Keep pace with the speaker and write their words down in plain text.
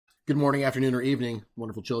Good morning, afternoon, or evening,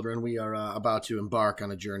 wonderful children. We are about to embark on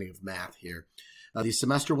a journey of math here. The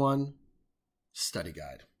semester one study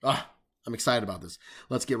guide. I'm excited about this.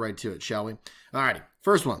 Let's get right to it, shall we? All righty.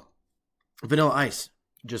 First one. Vanilla Ice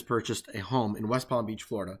just purchased a home in West Palm Beach,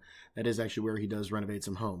 Florida. That is actually where he does renovate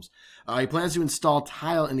some homes. He plans to install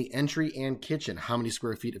tile in the entry and kitchen. How many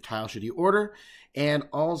square feet of tile should he order? And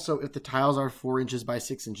also, if the tiles are 4 inches by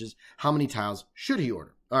 6 inches, how many tiles should he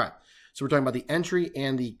order? All right. So we're talking about the entry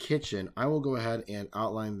and the kitchen. I will go ahead and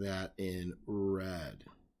outline that in red.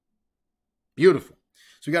 Beautiful.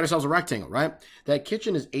 So we got ourselves a rectangle, right? That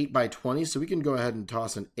kitchen is 8 by 20, so we can go ahead and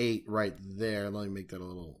toss an 8 right there. Let me make that a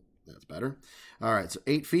little, that's better. All right, so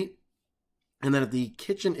 8 feet. And then if the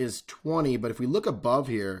kitchen is 20, but if we look above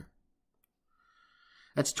here,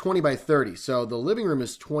 that's 20 by 30. So the living room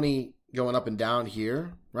is 20 going up and down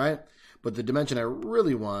here, right? But the dimension I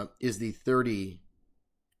really want is the 30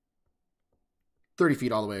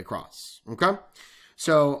 feet all the way across, okay?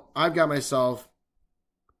 So I've got myself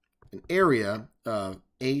an area of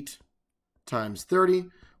 8 times 30,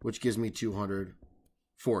 which gives me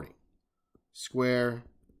 240 square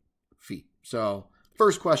feet. So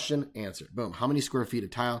first question answered. Boom. How many square feet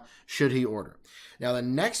of tile should he order? Now the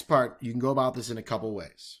next part, you can go about this in a couple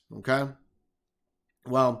ways, okay?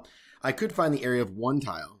 Well, I could find the area of one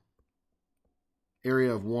tile.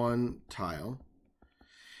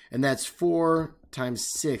 And that's 4 times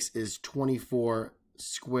 6 is 24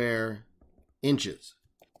 square inches.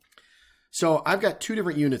 So I've got two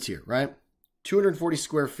different units here, right? 240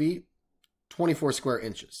 square feet, 24 square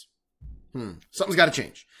inches. Something's got to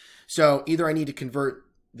change. So either I need to convert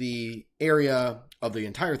the area of the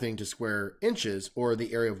entire thing to square inches or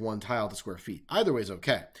the area of one tile to square feet. Either way is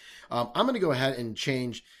okay. I'm going to go ahead and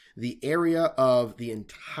change the area of the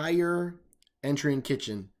entire entry and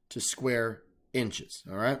kitchen to square inches.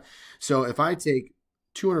 All right. So if I take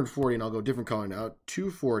 240, and I'll go different color now,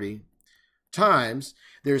 240 times,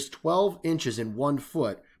 there's 12 inches in 1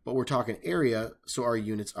 foot, but we're talking area, so our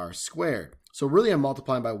units are squared. So really I'm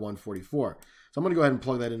multiplying by 144. So I'm going to go ahead and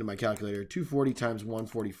plug that into my calculator. 240 times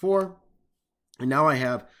 144. And now I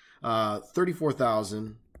have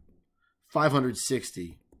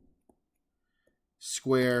 34,560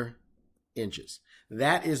 square inches.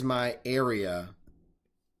 That is my area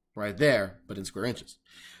right there, but in square inches.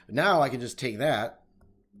 Now I can just take that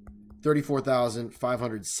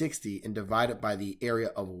 34,560 and divide it by the area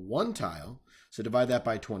of one tile. So divide that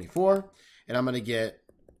by 24, and I'm going to get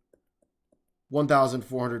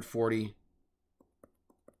 1,440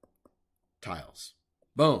 tiles.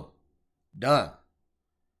 Boom. Done.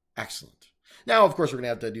 Excellent. Now, of course, we're going to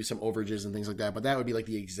have to do some overages and things like that, but that would be like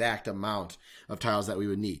the exact amount of tiles that we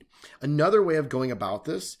would need. Another way of going about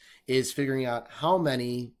this is figuring out how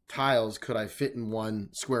many tiles could I fit in 1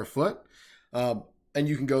 square foot. And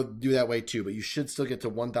you can go do that way too, but you should still get to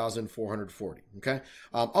 1,440, okay?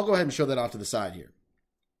 I'll go ahead and show that off to the side here.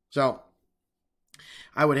 So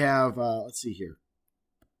I would have, let's see here.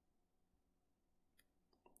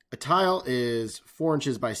 A tile is 4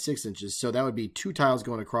 inches by 6 inches, so that would be 2 tiles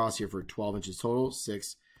going across here for 12 inches total,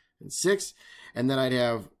 6 and 6. And then I'd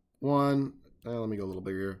have one, let me go a little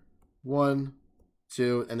bigger, 1,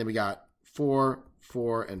 2, and then we got 4,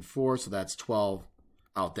 4, and 4, so that's 12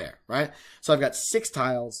 out there, right? So I've got 6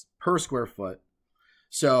 tiles per square foot.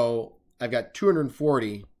 So I've got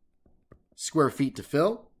 240 square feet to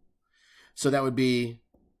fill. So that would be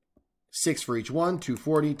 6 for each one.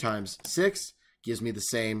 240 times 6 gives me the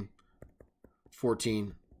same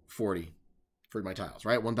 1,440 for my tiles,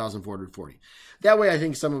 right? 1,440. That way I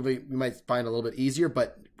think some of it we might find a little bit easier,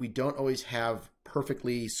 but we don't always have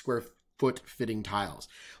perfectly square foot fitting tiles.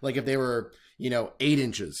 Like if they were, 8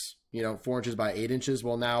 inches, 4 inches by 8 inches.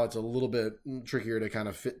 Well, now it's a little bit trickier to kind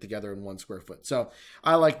of fit together in 1 square foot. So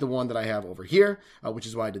I like the one that I have over here, which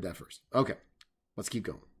is why I did that first. Okay, let's keep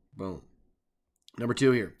going. Boom. Number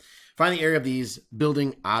 2 here. Find the area of these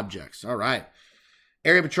building objects. All right.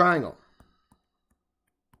 Area of a triangle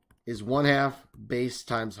is 1/2 base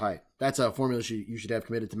times height. That's a formula you should have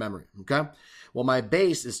committed to memory, okay? Well, my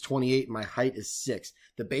base is 28 and my height is 6.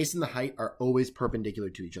 The base and the height are always perpendicular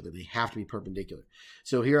to each other. They have to be perpendicular.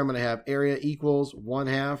 So here I'm going to have area equals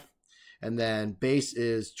 1/2, and then base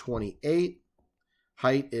is 28,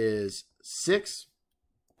 height is 6.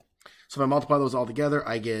 So if I multiply those all together,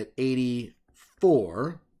 I get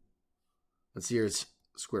 84. Let's see here, it's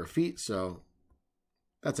square feet, so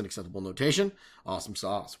that's an acceptable notation. Awesome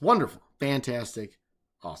sauce. Wonderful. Fantastic.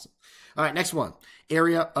 Awesome. All right, next one.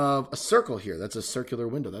 Area of a circle here. That's a circular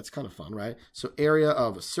window. That's kind of fun, right? So area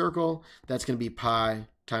of a circle, that's going to be pi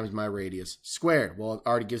times my radius squared. Well, it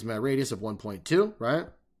already gives me my radius of 1.2, right?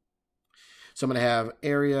 So I'm going to have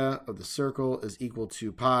area of the circle is equal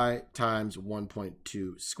to pi times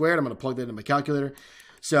 1.2 squared. I'm going to plug that into my calculator.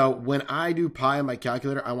 So when I do pi on my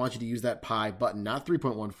calculator, I want you to use that pi button, not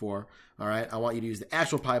 3.14. All right. I want you to use the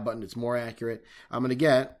actual pi button. It's more accurate. I'm going to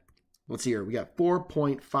get, let's see here. We got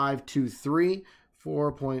 4.523.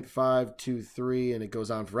 4.523, and it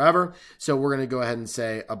goes on forever. So we're going to go ahead and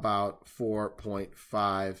say about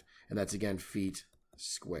 4.5, and that's again feet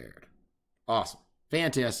squared. Awesome.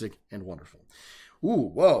 Fantastic and wonderful.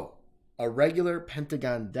 Ooh, whoa. A regular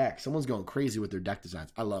pentagon deck. Someone's going crazy with their deck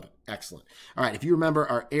designs. I love it. Excellent. All right, if you remember,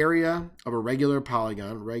 our area of a regular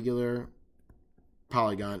polygon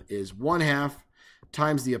is 1/2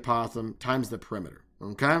 times the apothem times the perimeter.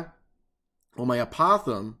 Okay? Well, my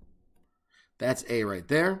apothem, that's A right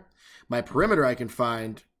there. My perimeter I can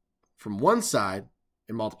find from one side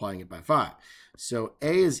and multiplying it by 5. So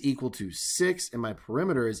A is equal to 6, and my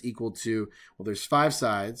perimeter is equal to, well, there's 5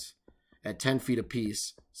 sides at 10 feet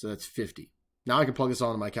apiece, so that's 50. Now I can plug this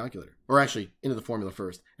all into my calculator, or actually into the formula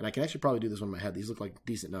first, and I can actually probably do this one in my head. These look like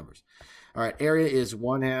decent numbers. All right, area is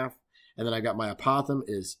 1/2, and then I got my apothem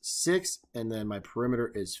is 6, and then my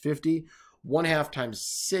perimeter is 50. 1/2 times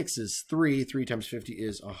 6 is 3. 3 times 50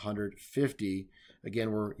 is 150.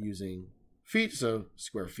 Again, we're using feet, so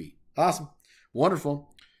square feet. Awesome.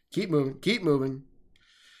 Wonderful. Keep moving. Keep moving.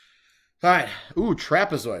 All right. Ooh,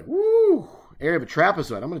 trapezoid. Woo! Area of a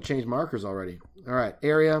trapezoid. I'm going to change markers already. All right.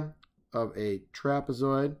 Area of a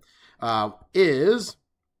trapezoid is,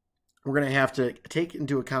 we're going to have to take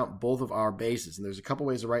into account both of our bases. And there's a couple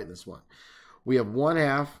ways of writing this one. We have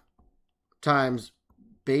 1/2 times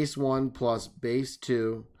base 1 plus base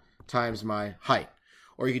 2 times my height.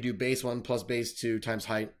 Or you could do base 1 plus base 2 times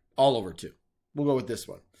height all over 2. We'll go with this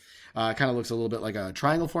one. It kind of looks a little bit like a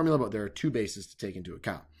triangle formula, but there are 2 bases to take into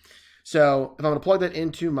account. So if I'm going to plug that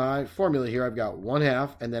into my formula here, I've got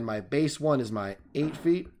 1/2, and then my base 1 is my 8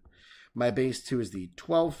 feet. My base 2 is the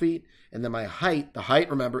 12 feet. And then my height, the height,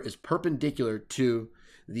 remember, is perpendicular to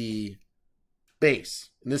the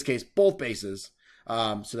base. In this case, both bases.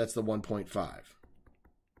 So that's the 1.5.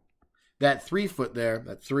 That 3 foot there,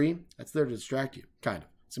 that 3, that's there to distract you, kind of.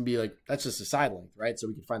 It's going to be like, that's just a side length, right? So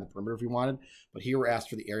we can find the perimeter if we wanted. But here we're asked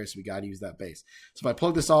for the area, so we got to use that base. So if I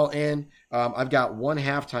plug this all in, I've got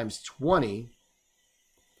 1/2 times 20.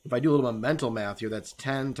 If I do a little bit of mental math here, that's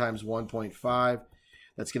 10 times 1.5.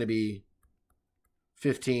 That's going to be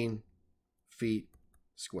 15 feet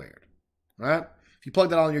squared. All right? If you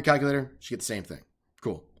plug that all in your calculator, you get the same thing.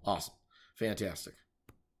 Cool. Awesome. Fantastic.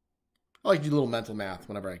 I like to do a little mental math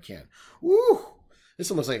whenever I can. Woo! This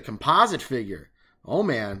one looks like a composite figure. Oh,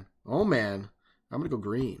 man. Oh, man. I'm going to go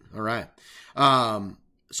green. All right.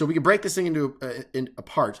 So we can break this thing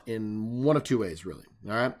apart in one of 2 ways, really.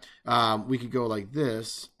 All right. We could go like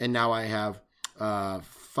this, and now I have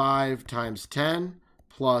 5 times 10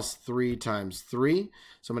 plus 3 times 3.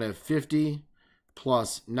 So I'm going to have 50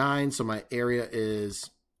 plus 9. So my area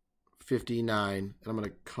is 59. And I'm going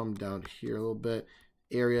to come down here a little bit.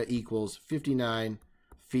 Area equals 59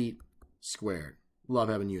 feet squared. Love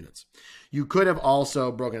having units. You could have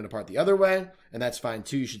also broken it apart the other way, and that's fine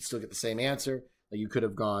too. You should still get the same answer. You could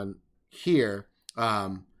have gone here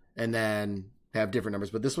and then have different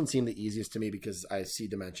numbers, but this one seemed the easiest to me because I see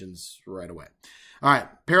dimensions right away. All right,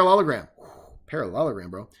 parallelogram. Parallelogram,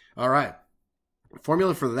 bro. All right.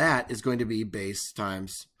 Formula for that is going to be base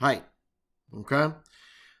times height. Okay?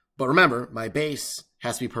 But remember, my base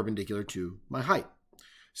has to be perpendicular to my height.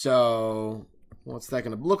 So what's that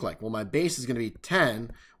going to look like? Well, my base is going to be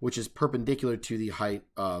 10, which is perpendicular to the height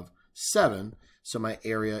of 7. So my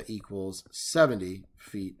area equals 70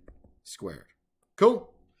 feet squared.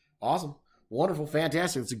 Cool. Awesome. Wonderful.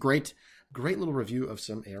 Fantastic. It's a great little review of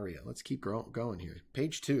some area. Let's keep going here.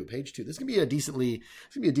 Page 2. This is going to be a decent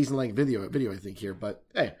length video, I think, here. But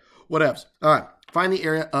hey, whatevs. All right. Find the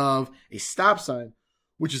area of a stop sign,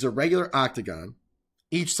 which is a regular octagon.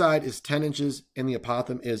 Each side is 10 inches, and the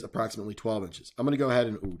apothem is approximately 12 inches. I'm going to go ahead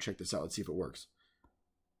and check this out. Let's see if it works.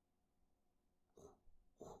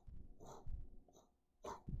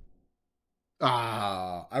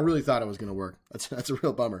 I really thought it was going to work. That's a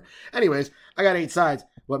real bummer. Anyways, I got 8 sides,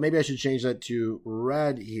 but maybe I should change that to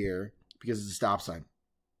red here because it's a stop sign.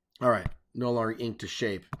 All right. No longer ink to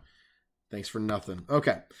shape. Thanks for nothing.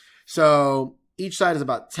 Okay. So each side is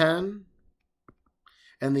about 10.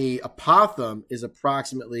 And the apothem is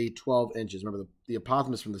approximately 12 inches. Remember, the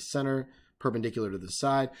apothem is from the center, perpendicular to the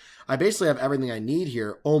side. I basically have everything I need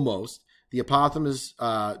here, almost. The apothem is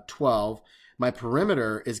 12. My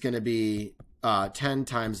perimeter is going to be 10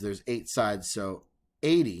 times, there's 8 sides, so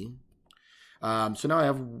 80. So now I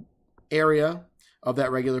have area of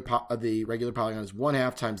that the regular polygon is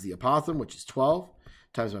 1/2 times the apothem, which is 12,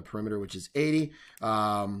 times my perimeter, which is 80.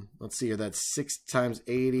 Let's see here. That's 6 times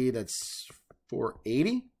 80. That's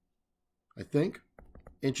 480, I think,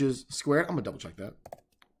 inches squared. I'm going to double check that.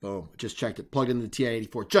 Boom. Just checked it. Plugged into the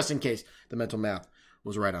TI-84 just in case the mental math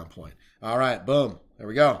was right on point. All right. Boom. There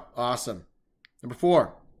we go. Awesome. Number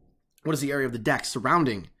 4. What is the area of the deck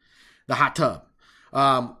surrounding the hot tub?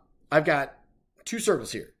 I've got 2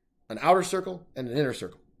 circles here, an outer circle and an inner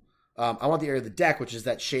circle. I want the area of the deck, which is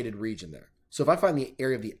that shaded region there. So if I find the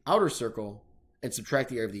area of the outer circle and subtract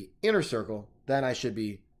the area of the inner circle, then I should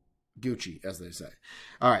be Gucci, as they say.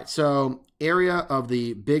 All right, so area of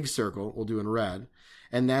the big circle we'll do in red,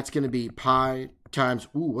 and that's going to be pi times,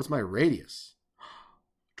 what's my radius?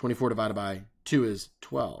 24 divided by 2 is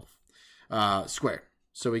 12 squared.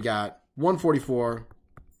 So we got 144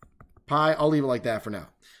 pi. I'll leave it like that for now.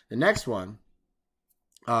 The next one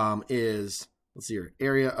is, let's see here,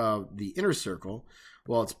 area of the inner circle.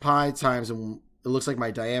 Well, it's pi times, and it looks like my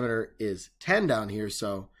diameter is 10 down here,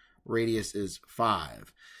 so radius is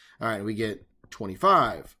 5. All right, we get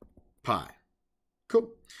 25 pi. Cool.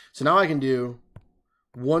 So now I can do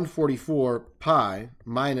 144 pi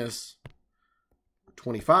minus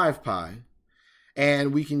 25 pi,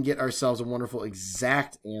 and we can get ourselves a wonderful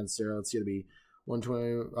exact answer. Let's see, it'll be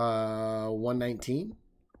 119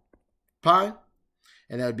 pi,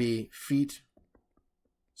 and that would be feet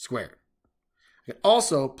squared. I can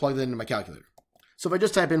also plug that into my calculator. So if I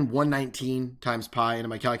just type in 119 times pi into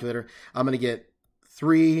my calculator, I'm going to get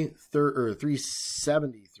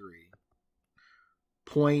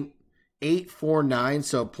 373.849,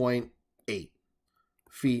 so 0.8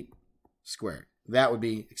 feet squared. That would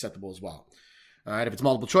be acceptable as well. All right, if it's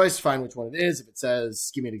multiple choice, find which one it is. If it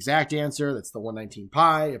says, give me an exact answer, that's the 119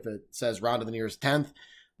 pi. If it says round to the nearest tenth,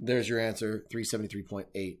 there's your answer,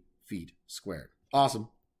 373.8 feet squared. Awesome.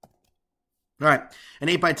 All right, an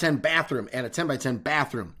 8 by 10 bathroom and a 10 by 10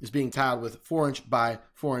 bathroom is being tiled with 4-inch by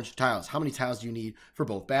 4-inch tiles. How many tiles do you need for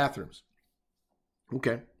both bathrooms?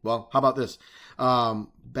 Okay, well, how about this?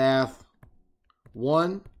 Bath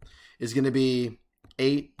 1 is going to be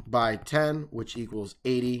 8 by 10, which equals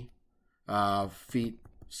 80 feet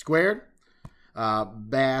squared.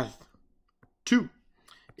 Bath 2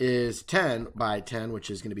 is 10 by 10,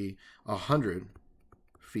 which is going to be 100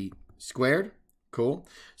 feet squared. Cool.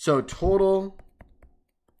 So total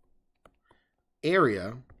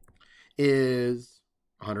area is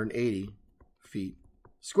 180 feet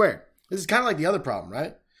squared. This is kind of like the other problem,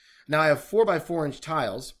 right? Now I have 4 by 4 inch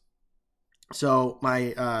tiles. So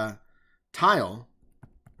my tile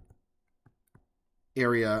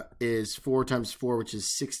area is 4 times 4, which is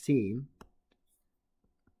 16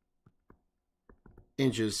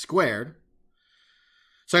 inches squared.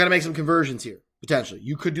 So I got to make some conversions here. Potentially.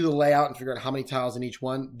 You could do the layout and figure out how many tiles in each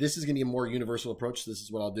one. This is going to be a more universal approach, so this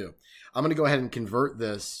is what I'll do. I'm going to go ahead and convert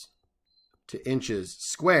this to inches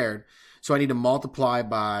squared. So I need to multiply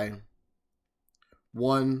by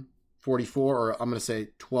 144, or I'm going to say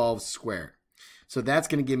 12 squared. So that's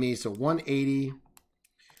going to give me, so 180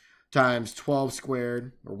 times 12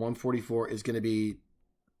 squared, or 144, is going to be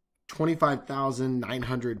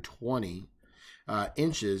 25,920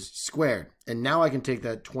 inches squared. And now I can take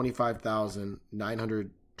that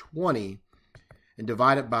 25,920 and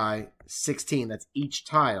divide it by 16. That's each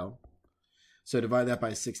tile. So divide that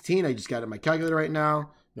by 16. I just got it in my calculator right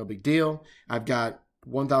now. No big deal. I've got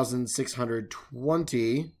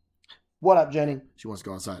 1,620. What up, Jenny? She wants to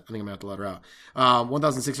go outside. I think I'm going to have to let her out.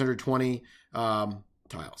 1,620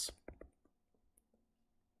 tiles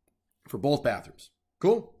for both bathrooms.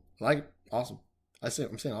 Cool. I like it. Awesome. I'm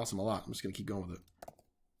saying awesome a lot. I'm just going to keep going with it.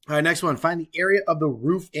 All right, next one. Find the area of the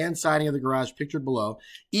roof and siding of the garage pictured below,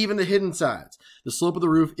 even the hidden sides. The slope of the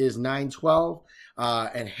roof is 912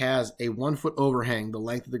 and has a 1 foot overhang. The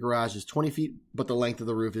length of the garage is 20 feet, but the length of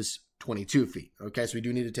the roof is 22 feet. Okay, so we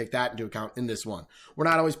do need to take that into account in this one. We're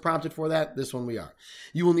not always prompted for that. This one we are.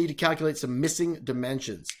 You will need to calculate some missing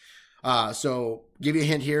dimensions. So give you a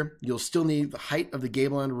hint here. You'll still need the height of the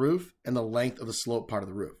gable end roof and the length of the slope part of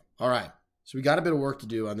the roof. All right. So we got a bit of work to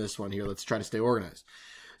do on this one here. Let's try to stay organized.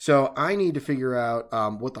 So I need to figure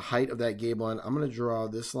out what the height of that gable end. I'm going to draw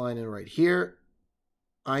this line in right here.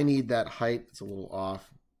 I need that height. It's a little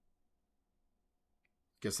off.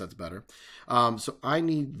 Guess that's better. So I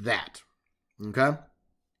need that. Okay.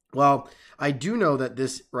 Well, I do know that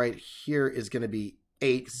this right here is going to be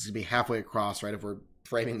 8. This is going to be halfway across, right? If we're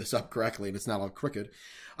framing this up correctly and it's not all crooked.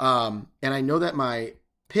 And I know that my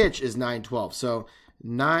pitch is 912. So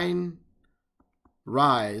 9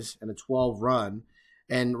 rise and a 12 run.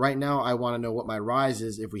 And right now I want to know what my rise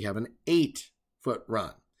is if we have an 8 foot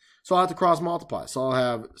run. So I'll have to cross multiply. So I'll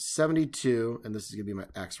have 72, and this is going to be my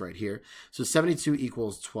x right here. So 72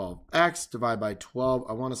 equals 12x divided by 12.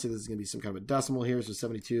 I want to say this is going to be some kind of a decimal here. So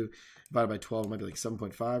 72 divided by 12 might be like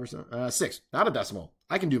 7.5 or something. 6, not a decimal.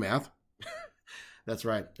 I can do math. That's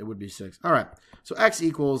right. It would be 6. All right. So x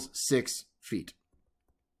equals 6 feet.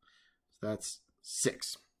 That's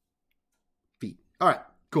 6 feet. All right.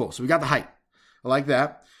 Cool. So we got the height. I like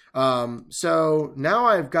that. So now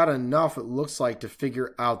I've got enough, it looks like, to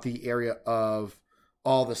figure out the area of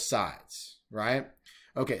all the sides, right?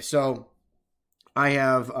 Okay, so I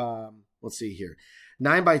have, let's see here,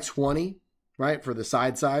 9 by 20, right, for the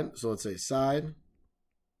side. So let's say side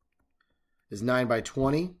is 9 by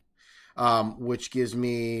 20, which gives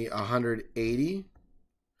me 180.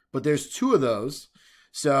 But there's 2 of those,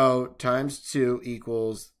 so times 2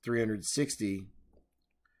 equals 360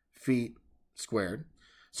 feet squared.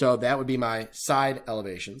 So that would be my side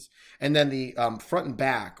elevations. And then the front and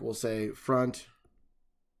back, we'll say front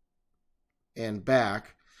and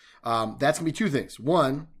back. That's going to be 2 things.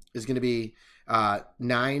 One is going to be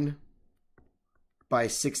 9 by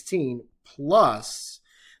 16 plus,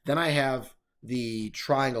 then I have the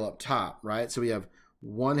triangle up top, right? So we have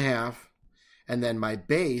 1/2, and then my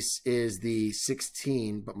base is the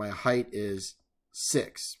 16, but my height is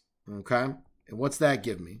 6, okay? And what's that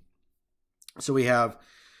give me? So we have,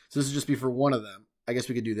 so this would just be for one of them. I guess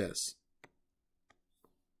we could do this.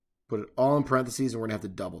 Put it all in parentheses, and we're going to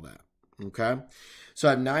have to double that. Okay? So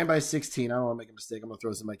I have 9 by 16. I don't want to make a mistake. I'm going to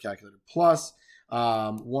throw this in my calculator. Plus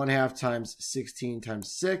 1/2 times 16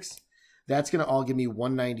 times 6. That's going to all give me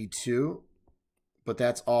 192. But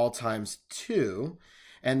that's all times 2.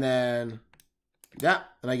 And then, yeah,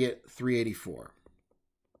 and I get 384.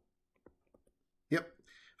 Yep.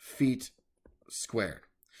 Feet squared.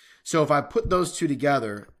 So if I put those 2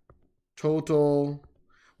 together, total,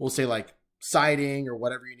 we'll say like siding or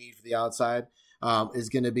whatever you need for the outside, is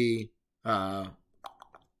going to be, let's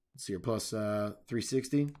see here, plus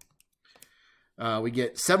 360. We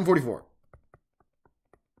get 744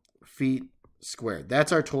 feet squared.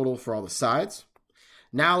 That's our total for all the sides.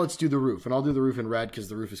 Now let's do the roof. And I'll do the roof in red because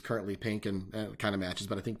the roof is currently pink and it kind of matches,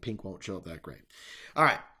 but I think pink won't show up that great. All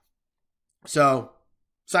right. So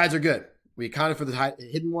sides are good. We accounted for the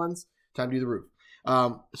hidden ones. Time to do the roof.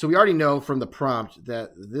 So we already know from the prompt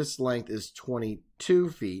that this length is 22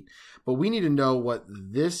 feet, but we need to know what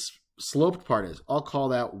this sloped part is. I'll call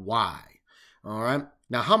that y. All right.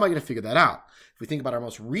 Now, how am I going to figure that out? If we think about our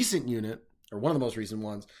most recent unit, or one of the most recent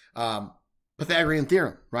ones, Pythagorean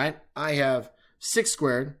theorem, right? I have 6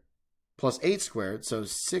 squared plus 8 squared. So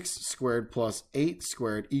 6 squared plus 8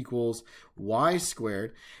 squared equals y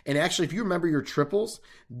squared. And actually, if you remember your triples,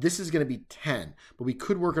 this is going to be 10. But we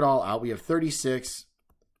could work it all out. We have 36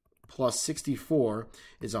 plus 64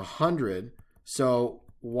 is 100. So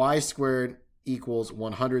y squared equals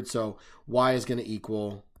 100. So y is going to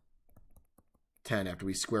equal 10 after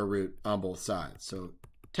we square root on both sides. So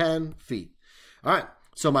 10 feet. All right.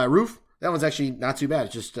 So my roof, that one's actually not too bad.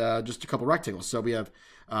 It's just a couple rectangles. So we have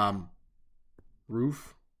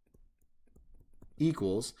roof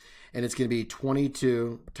equals, and it's going to be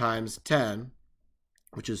 22 times 10,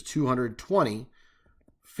 which is 220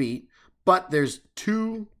 feet. But there's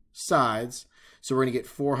 2 sides, so we're going to get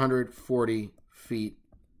 440 feet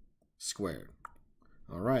squared.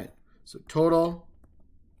 All right. So total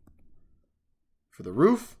for the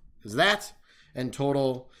roof is that, and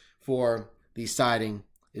total for the siding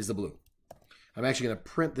is the blue. I'm actually going to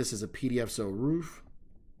print this as a PDF, so roof,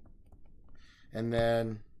 and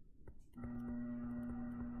then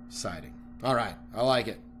siding. All right, I like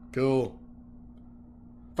it. Cool.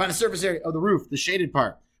 Find the surface area of the roof, the shaded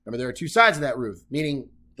part. Remember, there are 2 sides of that roof, meaning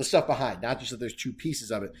the stuff behind, not just that there's 2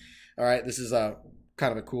 pieces of it. All right, this is a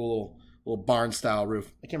kind of a cool little barn-style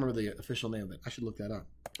roof. I can't remember the official name of it. I should look that up.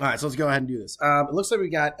 All right, so let's go ahead and do this. It looks like we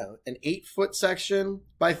got an 8-foot section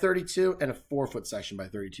by 32 and a 4-foot section by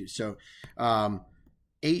 32. So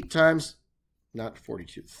 8 times, not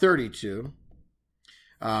 42, 32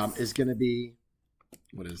 is going to be,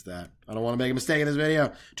 what is that? I don't want to make a mistake in this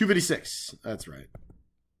video. 256. That's right.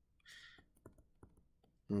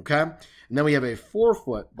 Okay. And then we have a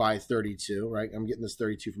 4-foot by 32, right? I'm getting this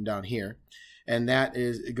 32 from down here. And that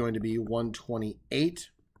is going to be 128.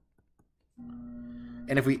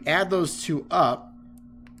 And if we add those 2 up,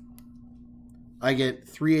 I get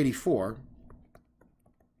 384.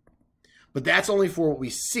 But that's only for what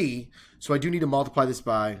we see. So I do need to multiply this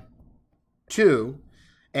by 2.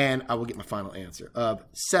 And I will get my final answer of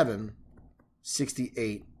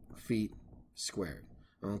 768 feet squared.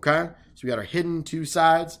 Okay? So we got our hidden 2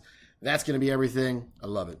 sides. That's going to be everything. I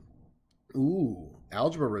love it. Ooh,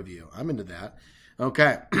 algebra review. I'm into that.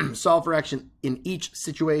 Okay, solve for x in each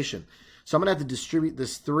situation. So I'm going to have to distribute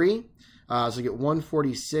this 3. So I get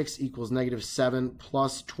 146 equals negative 7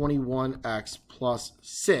 plus 21x plus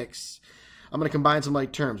 6. I'm going to combine some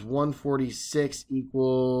like terms. 146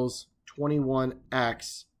 equals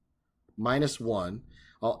 21x minus 1.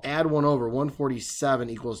 I'll add 1 over. 147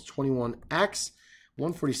 equals 21x.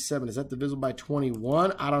 147, is that divisible by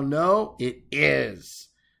 21? I don't know. It is.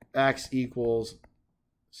 X equals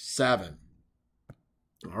 7.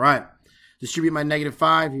 All right. Distribute my negative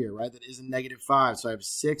 5 here, right? That is a negative 5. So I have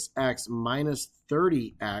 6x minus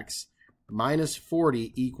 30x minus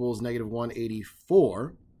 40 equals negative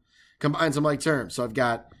 184. Combine some like terms. So I've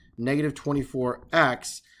got negative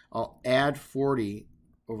 24x. I'll add 40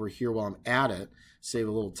 over here while I'm at it. Save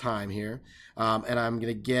a little time here. And I'm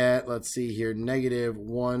going to get, let's see here, negative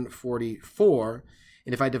 144.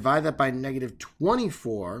 And if I divide that by negative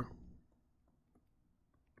 24,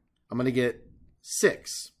 I'm going to get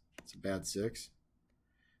 6. It's a bad 6.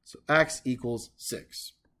 So x equals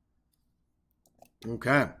 6.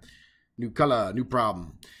 Okay. New color, new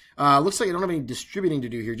problem. Looks like I don't have any distributing to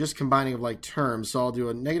do here, just combining of like terms. So I'll do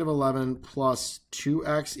a negative 11 plus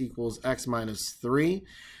 2x equals x minus 3.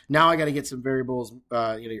 Now I got to get some variables,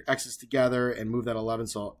 your x's together and move that 11.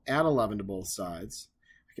 So I'll add 11 to both sides.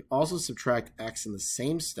 I can also subtract x in the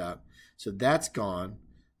same step. So that's gone.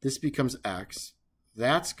 This becomes x.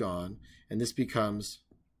 That's gone. And this becomes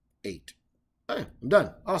 8. Hey, I'm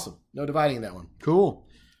done. Awesome. No dividing in that one. Cool.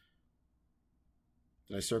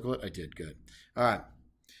 Did I circle it? I did. Good. All right.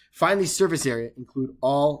 Find the surface area. Include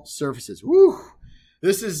all surfaces. Woo!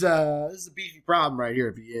 This is a beefy problem right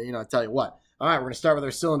here. If I tell you what. All right, we're going to start with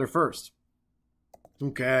our cylinder first.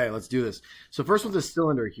 Okay, let's do this. So first with the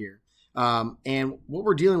cylinder here. And what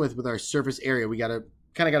we're dealing with our surface area, we got to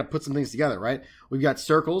kind of put some things together, right? We've got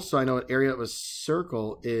circles, so I know what area of a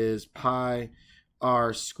circle is pi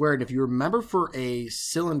r squared. And if you remember for a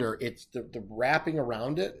cylinder, it's the wrapping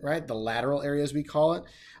around it, right? The lateral area, as we call it.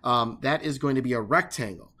 That is going to be a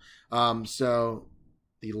rectangle. So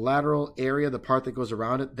the lateral area, the part that goes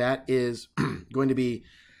around it, that is going to be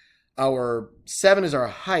our 7 is our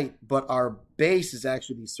height, but our base is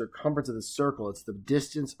actually the circumference of the circle. It's the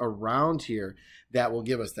distance around here that will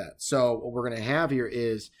give us that. So what we're going to have here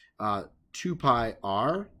is 2 pi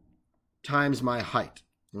r times my height.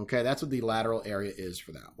 Okay, that's what the lateral area is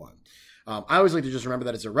for that one. I always like to just remember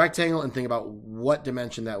that it's a rectangle and think about what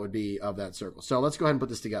dimension that would be of that circle. So let's go ahead and put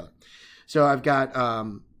this together. So I've got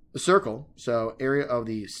a circle. So area of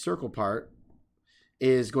the circle part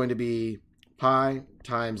is going to be pi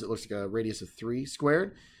times, it looks like a radius of 3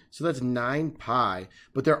 squared. So that's 9 pi,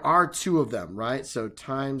 but there are 2 of them, right? So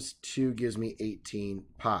times 2 gives me 18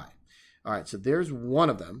 pi. All right, so there's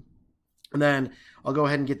one of them. And then I'll go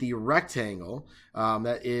ahead and get the rectangle.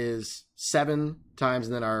 That is 7 times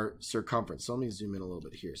and then our circumference. So let me zoom in a little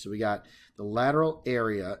bit here. So we got the lateral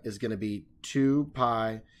area is going to be 2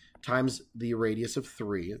 pi times the radius of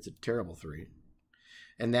 3. It's a terrible 3.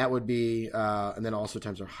 And that would be, and then also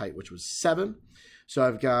times our height, which was 7. So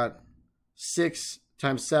I've got 6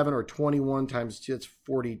 times 7, or 21 times 2, that's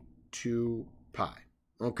 42 pi.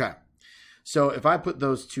 Okay. So if I put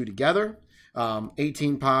those two together,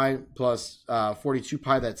 18 pi plus 42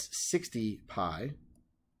 pi, that's 60 pi.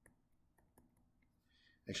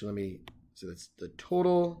 Actually, so that's the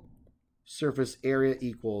total surface area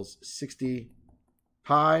equals 60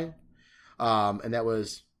 pi. And that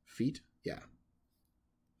was feet. Yeah.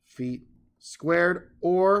 Feet squared,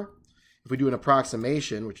 or if we do an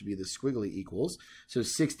approximation, which would be the squiggly equals, so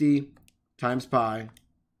 60 times pi,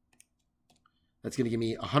 that's going to give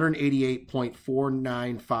me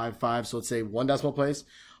 188.4955. So let's say 1 decimal place,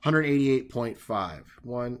 188.5.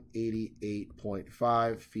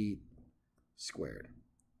 188.5 feet squared.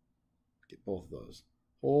 Get both of those.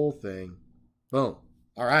 Whole thing. Boom.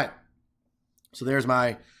 All right. So there's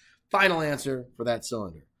my final answer for that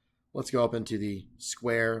cylinder. Let's go up into the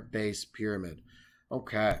square base pyramid.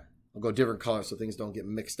 Okay. I'll go different colors so things don't get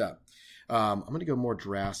mixed up. I'm going to go more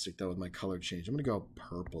drastic, though, with my color change. I'm going to go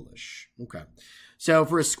purplish. Okay. So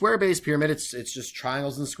for a square base pyramid, it's just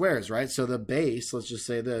triangles and squares, right? So the base, let's just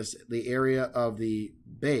say this, the area of the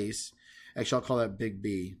base, actually, I'll call that big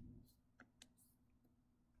B.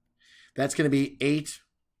 That's going to be 8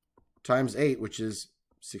 times 8, which is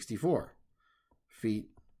 64 feet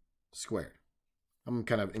squared. I'm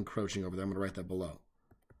kind of encroaching over there. I'm going to write that below.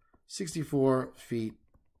 64 feet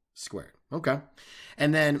squared. Okay.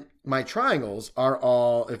 And then my triangles are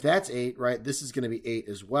all, if that's 8, right, this is going to be 8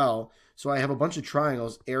 as well. So I have a bunch of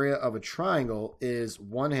triangles. Area of a triangle is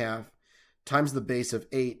 1/2 times the base of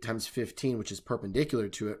 8 times 15, which is perpendicular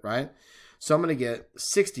to it, right? So I'm going to get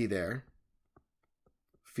 60 there.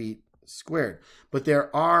 feet squared. But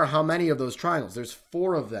there are how many of those triangles? There's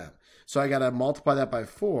 4 of them. So I got to multiply that by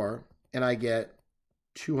 4, and I get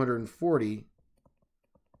 240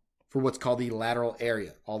 for what's called the lateral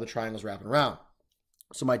area, all the triangles wrapping around.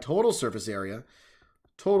 So my total surface area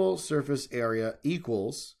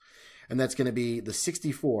equals, and that's going to be the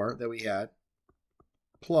 64 that we had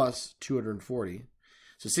plus 240.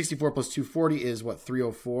 So 64 plus 240 is what,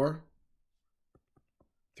 304?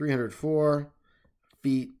 304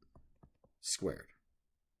 feet squared.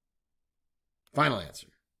 Final answer.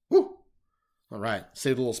 Woo! All right,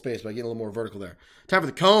 saved a little space by getting a little more vertical there. Time for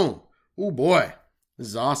the cone. Oh boy, this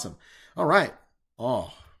is awesome. All right.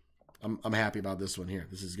 Oh, I'm happy about this one here.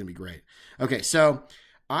 This is going to be great. Okay, so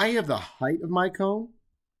I have the height of my cone,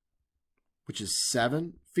 which is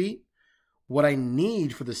 7 feet. What I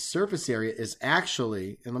need for the surface area is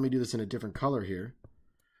actually, and let me do this in a different color here.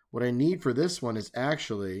 What I need for this one is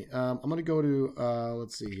actually, I'm going to go to,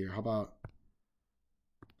 let's see here. How about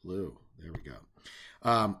blue? There we go.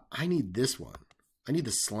 I need this one. I need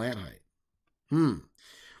the slant height. Well,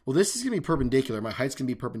 this is going to be perpendicular. My height's going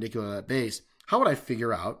to be perpendicular to that base. How would I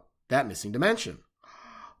figure out that missing dimension?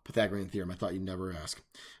 Pythagorean theorem. I thought you'd never ask.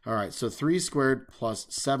 All right, so 3 squared plus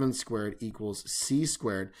 7 squared equals c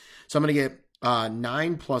squared. So I'm going to get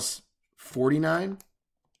 9 plus 49.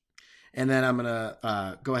 And then I'm going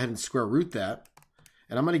to go ahead and square root that.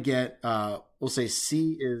 And I'm going to get, we'll say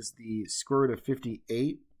c is the square root of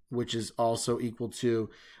 58, which is also equal to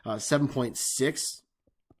 7.6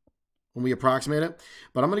 when we approximate it.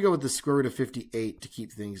 But I'm going to go with the square root of 58 to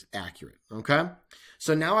keep things accurate, okay?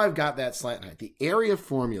 So now I've got that slant height. The area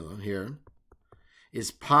formula here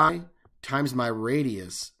is pi times my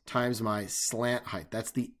radius times my slant height.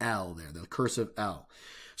 That's the L there, the cursive L.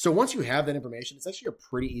 So once you have that information, it's actually a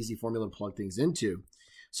pretty easy formula to plug things into.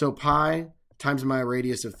 So pi times my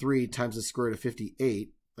radius of 3 times the square root of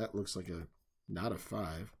 58. That looks like not a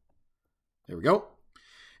 5. There we go.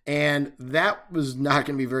 And that was not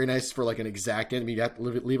going to be very nice for like an exact end. I mean, you have to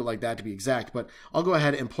leave it like that to be exact. But I'll go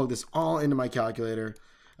ahead and plug this all into my calculator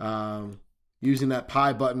using that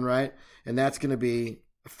pi button, right? And that's going to be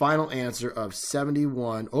a final answer of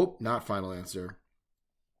 71. Oh, not final answer.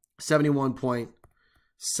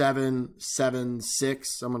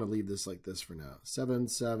 71.776. I'm going to leave this like this for now.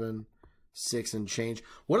 776 and change.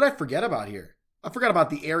 What did I forget about here? I forgot about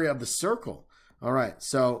the area of the circle. All right,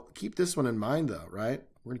 so keep this one in mind though, right?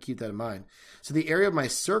 We're going to keep that in mind. So the area of my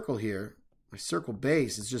circle here, my circle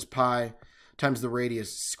base, is just pi times the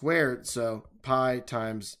radius squared. So pi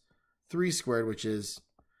times 3 squared, which is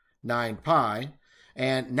 9 pi.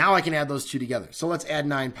 And now I can add those two together. So let's add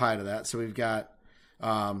 9 pi to that. So we've got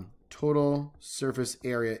total surface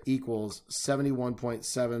area equals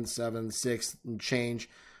 71.776 and change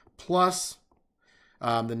plus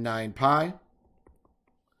the 9 pi.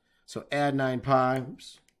 So add 9 pi.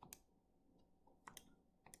 Oops.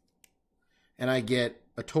 And I get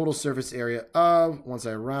a total surface area of, once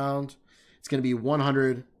I round, it's going to be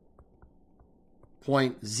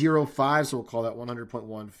 100.05. So we'll call that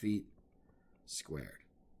 100.1 feet squared.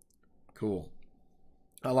 Cool.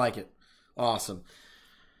 I like it. Awesome.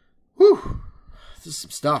 Whew. This is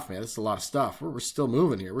some stuff, man. This is a lot of stuff. We're still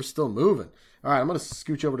moving here. We're still moving. All right, I'm going to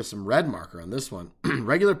scooch over to some red marker on this one.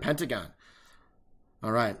 Regular pentagon.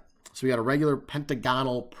 All right. So we got a regular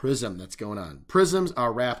pentagonal prism that's going on. Prisms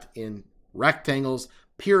are wrapped in rectangles.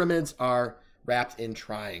 Pyramids are wrapped in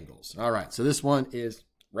triangles. All right, so this one is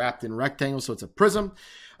wrapped in rectangles, so it's a prism.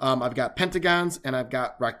 I've got pentagons and I've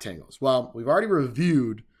got rectangles. Well, we've already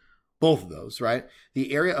reviewed both of those, right?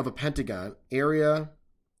 The area of a pentagon, area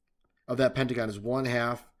of that pentagon is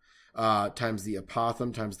 1/2 times the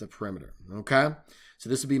apothem times the perimeter, okay? So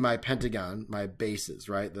this would be my pentagon, my bases,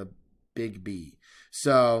 right? The big B.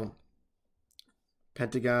 So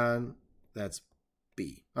pentagon, that's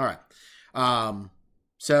B. All right.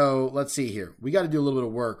 So let's see here. We got to do a little bit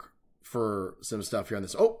of work for some stuff here on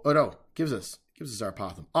this. Oh no, gives us our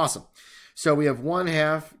apothem. Awesome. So we have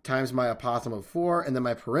 1/2 times my apothem of 4, and then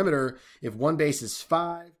my perimeter. If one base is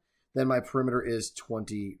 5, then my perimeter is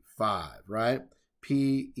 25, right?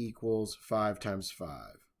 P equals 5 times 5.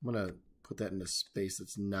 I'm going to put that in a space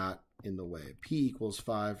that's not in the way. P equals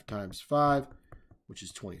 5 times 5, which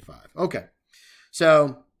is 25. Okay.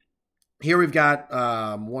 So here we've got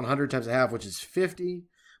 100 times 1/2, which is 50.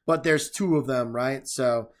 But there's 2 of them, right?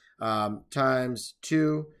 So times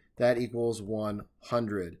 2, that equals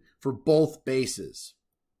 100 for both bases.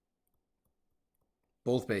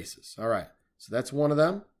 Both bases. All right. So that's one of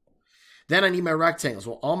them. Then I need my rectangles.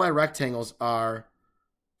 Well, all my rectangles are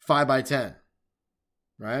 5 by 10,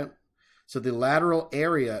 right? So the lateral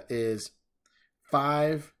area is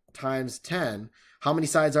 5 times 10. How many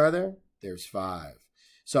sides are there? There's 5.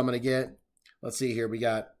 So I'm going to get, let's see here, we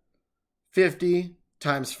got 50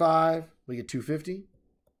 times 5, we get 250.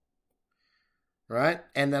 Right?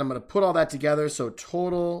 And then I'm going to put all that together. So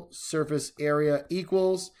total surface area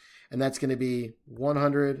equals, and that's going to be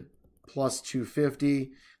 100 plus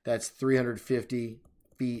 250. That's 350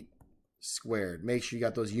 feet squared. Make sure you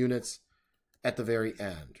got those units at the very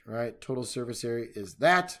end, right? Total surface area is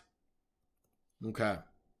that. Okay.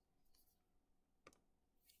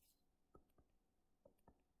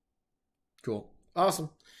 Cool. Awesome.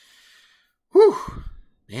 Whew.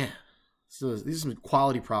 Man. So these are some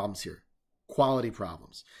quality problems here. Quality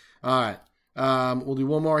problems. All right. We'll do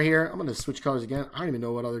one more here. I'm going to switch colors again. I don't even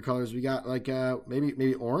know what other colors we got. Like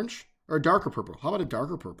maybe orange or a darker purple. How about a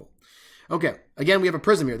darker purple? Okay. Again, we have a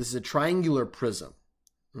prism here. This is a triangular prism.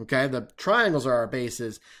 Okay. The triangles are our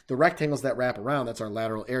bases. The rectangles that wrap around, that's our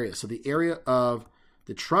lateral area. So the area of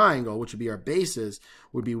the triangle, which would be our bases,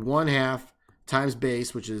 would be 1/2 times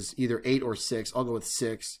base, which is either 8 or 6. I'll go with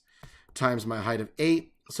 6 times my height of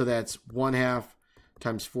 8. So that's 1/2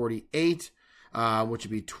 times 48. Which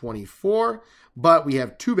would be 24. But we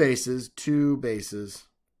have 2 bases. 2 bases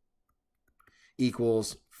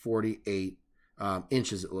equals 48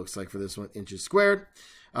 inches, it looks like, for this one, inches squared.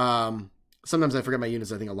 Sometimes I forget my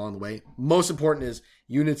units, I think, along the way. Most important is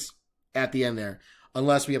units at the end there.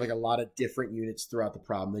 Unless we have like a lot of different units throughout the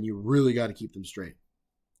problem, then you really got to keep them straight.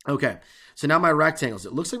 Okay, so now my rectangles.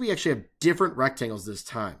 It looks like we actually have different rectangles this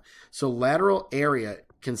time. So lateral area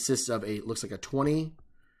consists of looks like a 20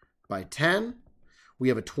 by 10. We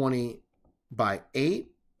have a 20 by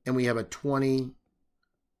 8, and we have a 20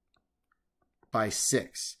 by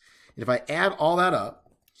 6. And if I add all that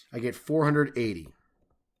up, I get 480.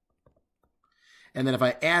 And then if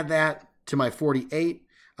I add that to my 48,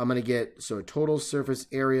 I'm going to get, so a total surface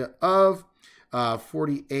area of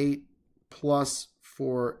 48 plus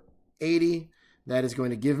 480. That is going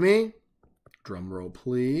to give me, drum roll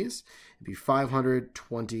please, it'd be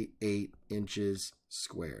 528 inches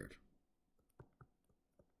squared.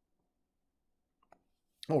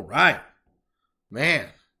 All right. Man,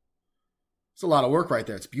 it's a lot of work right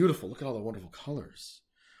there. It's beautiful. Look at all the wonderful colors.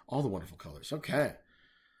 All the wonderful colors. Okay.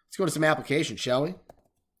 Let's go to some applications, shall we?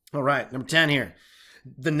 All right. Number 10 here.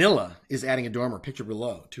 Vanilla is adding a dormer, picture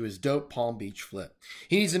below, to his dope Palm Beach flip.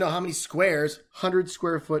 He needs to know how many squares, 100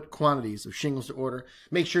 square foot quantities of shingles to order.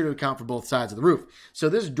 Make sure to account for both sides of the roof. So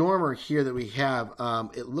this dormer here that we have,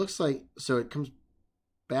 it looks like, so it comes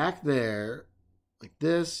back there like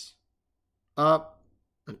this, up,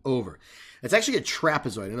 and over. It's actually a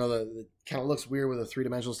trapezoid. I know that it kind of looks weird with the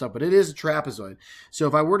 3-dimensional stuff, but it is a trapezoid. So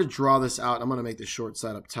if I were to draw this out, I'm going to make the short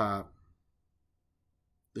side up top.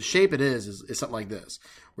 The shape it is something like this,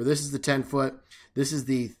 where this is the 10 foot, this is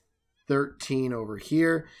the 13 over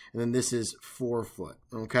here, and then this is 4 foot,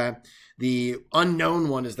 okay? The unknown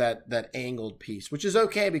one is that angled piece, which is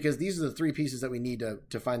okay because these are the 3 pieces that we need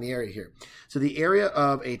to find the area here. So the area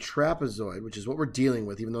of a trapezoid, which is what we're dealing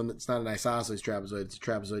with, even though it's not an isosceles trapezoid, it's a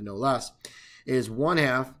trapezoid no less, is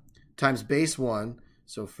 1/2 times base 1,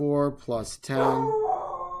 so 4 plus 10,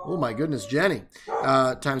 oh my goodness, Jenny,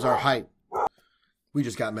 times our height. We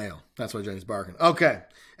just got mail. That's why Jenny's barking. Okay.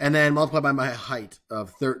 And then multiply by my height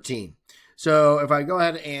of 13. So if I go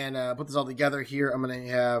ahead and put this all together here, I'm going to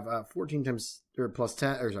have 14 times, or plus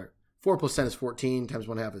 10, or sorry, 4 plus 10 is 14, times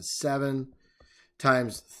 1/2 is 7,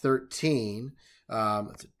 times 13.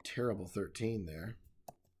 That's a terrible 13 there.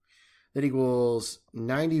 That equals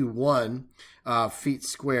 91 feet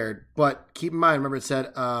squared. But keep in mind, remember it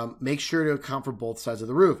said, make sure to account for both sides of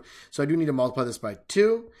the roof. So I do need to multiply this by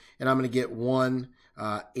 2, and I'm going to get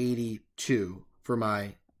 182 for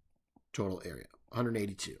my total area.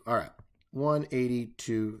 182. All right.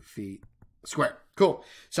 182 feet squared. Cool.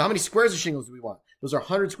 So how many squares of shingles do we want? Those are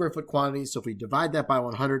 100 square foot quantities. So if we divide that by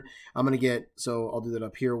 100, I'm going to get, so I'll do that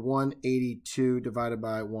up here, 182 divided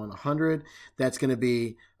by 100. That's going to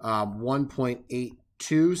be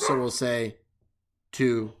 1.82. So we'll say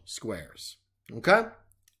 2 squares. Okay?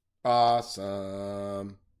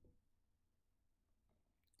 Awesome.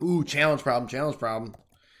 Ooh, challenge problem, challenge problem.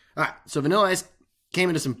 All right, so Vanilla Ice came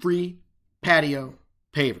into some free patio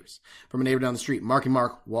pavers from a neighbor down the street, Marky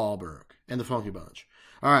Mark Wahlberg and the Funky Bunch.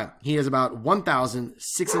 All right, he has about 1,000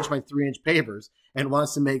 6-inch by 3-inch pavers and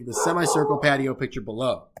wants to make the semicircle patio picture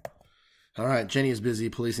below. All right, Jenny is busy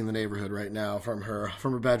policing the neighborhood right now from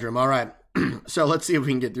her bedroom. All right, so let's see if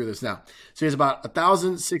we can get through this now. So he has about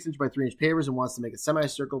 1,000 6-inch by 3-inch pavers and wants to make a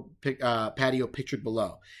semicircle patio pictured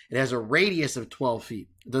below. It has a radius of 12 feet.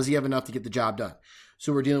 Does he have enough to get the job done?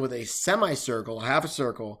 So we're dealing with a semicircle, half a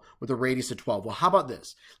circle, with a radius of 12. Well, how about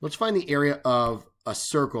this? Let's find the area of a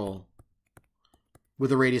circle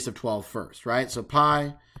with a radius of 12 first, right? So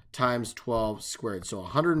pi times 12 squared. So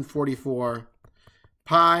 144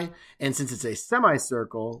 pi. And since it's a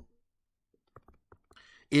semicircle,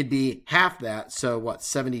 it'd be half that. So what,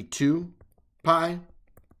 72 pi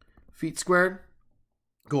feet squared?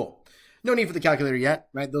 Cool. No need for the calculator yet,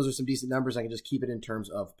 right? Those are some decent numbers. I can just keep it in terms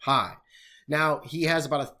of pi. Now, he has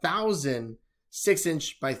about 1,000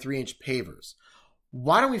 6-inch by 3-inch pavers.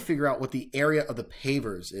 Why don't we figure out what the area of the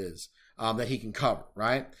pavers is that he can cover,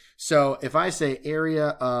 right? So if I say area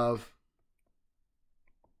of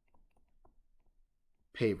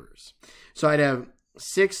pavers, so I'd have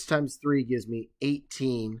 6 times 3 gives me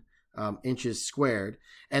 18 inches squared.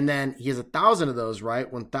 And then he has 1,000 of those,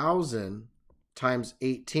 right? 1,000 times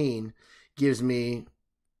 18 gives me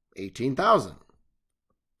 18,000.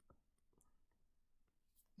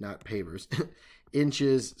 Not pavers,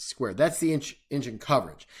 inches squared. That's the inch in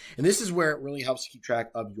coverage. And this is where it really helps to keep track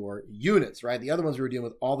of your units, right? The other ones we were dealing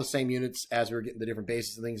with all the same units as we were getting the different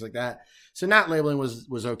bases and things like that. So not labeling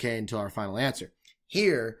was okay until our final answer.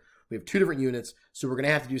 Here, we have 2 different units, so we're going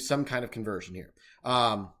to have to do some kind of conversion here.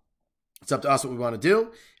 It's up to us what we want to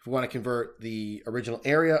do. If we want to convert the original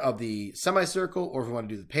area of the semicircle or if we want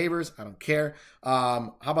to do the pavers, I don't care.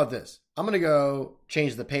 How about this? I'm going to go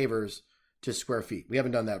change the pavers to square feet. We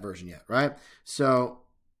haven't done that version yet, right? So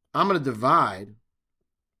I'm going to divide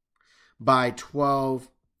by 12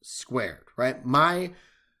 squared, right? My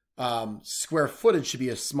square footage should be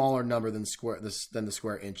a smaller number than the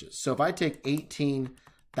square inches. So if I take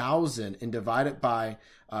 18,000 and divide it by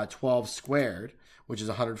 12 squared, which is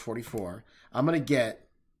 144, I'm going to get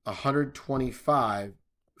 125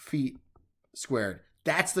 feet squared.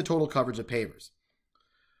 That's the total coverage of pavers.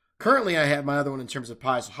 Currently, I have my other one in terms of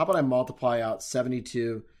pi, so how about I multiply out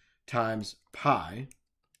 72 times pi?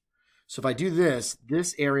 So if I do this,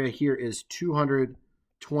 this area here is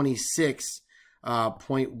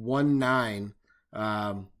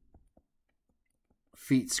 226.19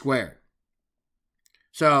 feet squared.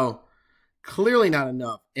 So clearly not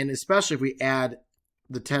enough, and especially if we add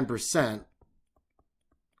the 10%,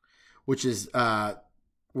 which is we're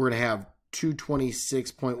going to have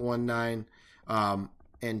 226.19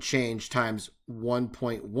 and change times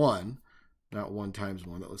 1.1, not 1 times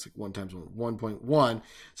 1, that looks like 1 times 1, 1.1.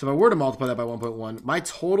 So if I were to multiply that by 1.1, my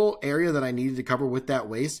total area that I needed to cover with that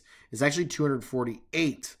waste is actually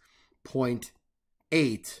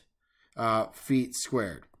 248.8 feet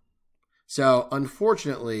squared. So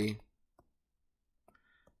unfortunately,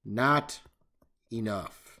 not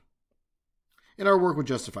enough. And our work would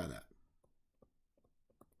justify that.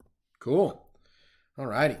 Cool. All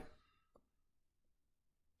righty.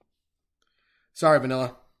 Sorry,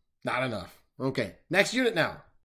 Vanilla. Not enough. Okay, next unit now.